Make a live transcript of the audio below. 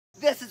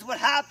This is what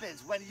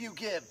happens when you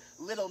give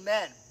little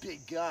men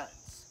big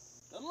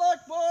guns. Good luck,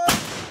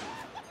 boys!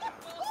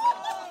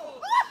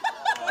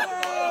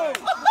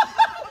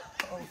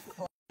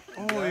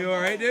 Oh, you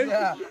alright, dude?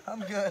 Yeah, I'm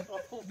good.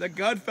 The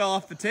gun fell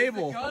off the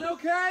table. Is the gun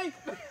okay?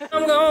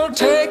 I'm gonna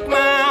take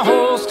my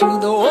horse to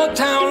the old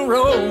town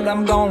road.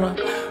 I'm gonna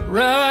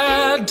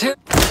ride to...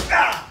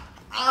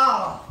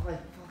 Oh, my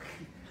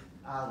fucking...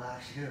 Oh, that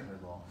should have been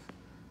lost.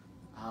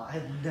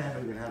 I've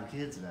never even had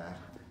kids, man.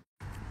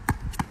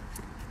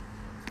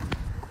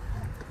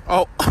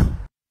 Oh.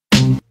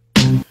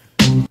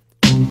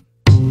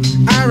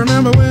 I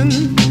remember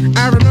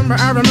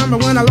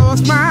when I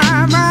lost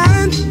my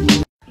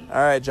mind.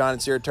 Alright, John,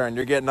 it's your turn.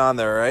 You're getting on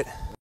there, right?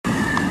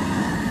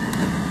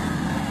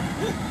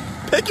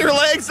 Pick your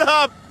legs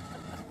up!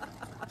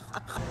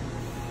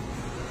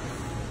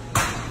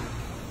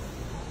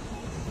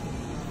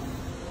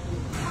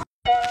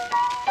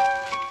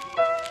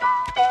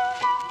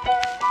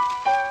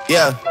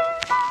 Yeah.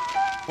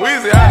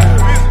 Weezy,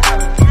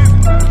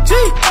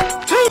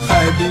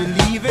 I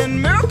believe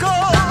in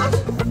miracles.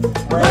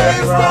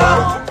 Praise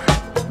God.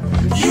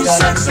 You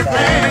sexy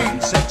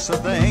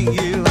thing,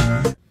 you.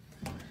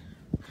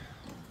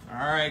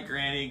 Alright,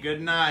 Granny,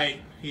 good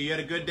night. You had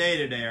a good day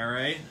today,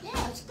 alright?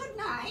 Yes, good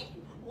night.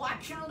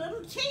 Watching a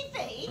little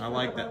TV. I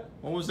like that.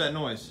 What was that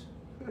noise?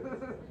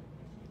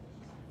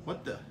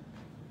 What the?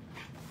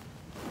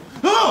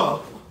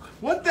 Oh!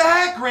 What the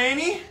heck,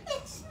 Granny?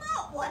 It's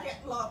not what it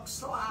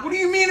looks like. What do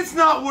you mean it's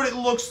not what it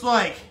looks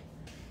like?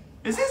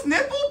 Is his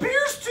nipple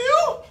pierced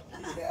too?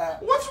 Yeah.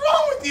 What's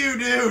wrong with you,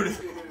 dude?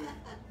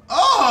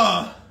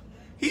 Oh!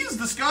 He's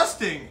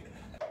disgusting.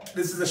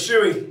 This is a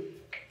shoey.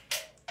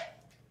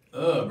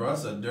 Ugh, bro,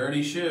 that's a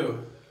dirty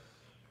shoe.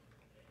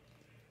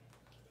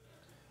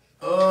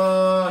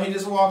 Oh, he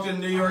just walked in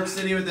New York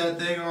City with that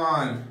thing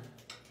on.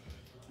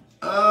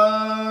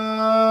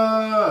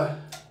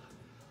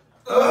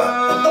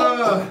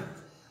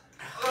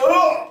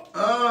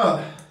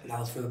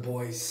 Now it's for the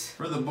boys.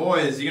 For the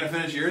boys. You gonna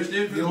finish yours,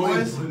 dude, for the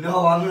boys?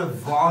 No, I'm gonna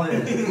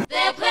vomit.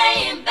 They're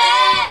playing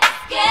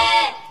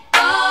basketball.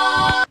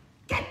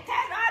 Get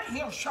that on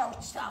heel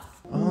short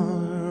stuff. All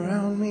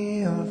around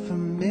me are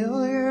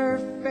familiar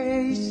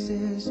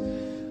faces,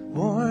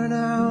 worn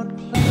out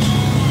clothes.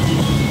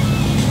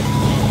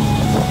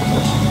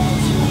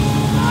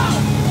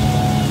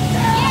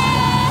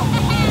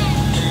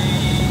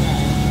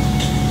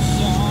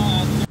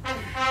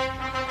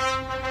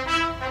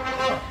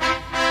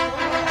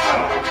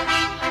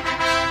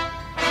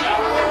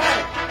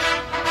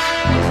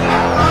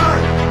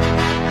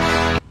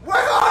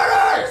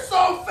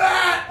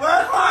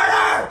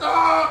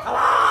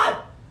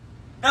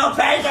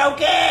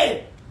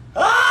 Okay.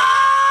 Ow,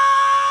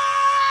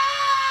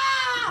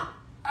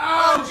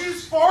 did you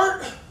just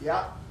fart?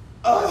 Yeah.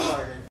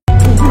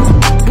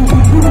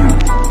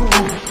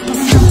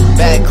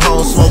 Back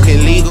home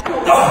smoking legal.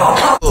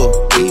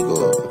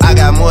 I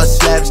got more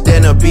slaps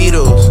than the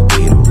Beatles.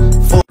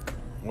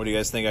 What do you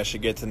guys think I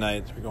should get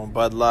tonight? We're going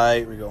Bud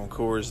Light, we're going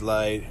Coors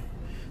Light,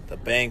 the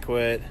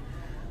Banquet,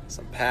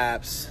 some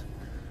Paps.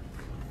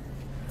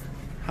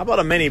 How about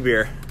a mini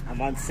beer?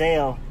 I'm on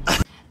sale.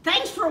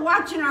 Thanks for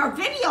watching our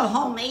video,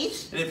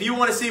 homies. And if you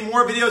want to see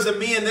more videos of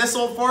me and this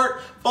old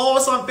fart, follow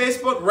us on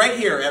Facebook right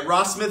here at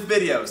Ross Smith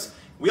Videos.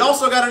 We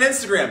also got an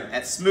Instagram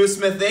at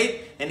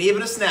SmoothSmith8 and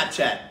even a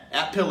Snapchat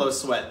at Pillow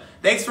Sweat.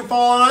 Thanks for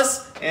following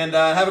us and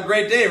have a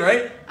great day,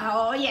 right?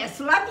 Oh, yes,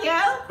 love you.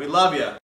 We love you.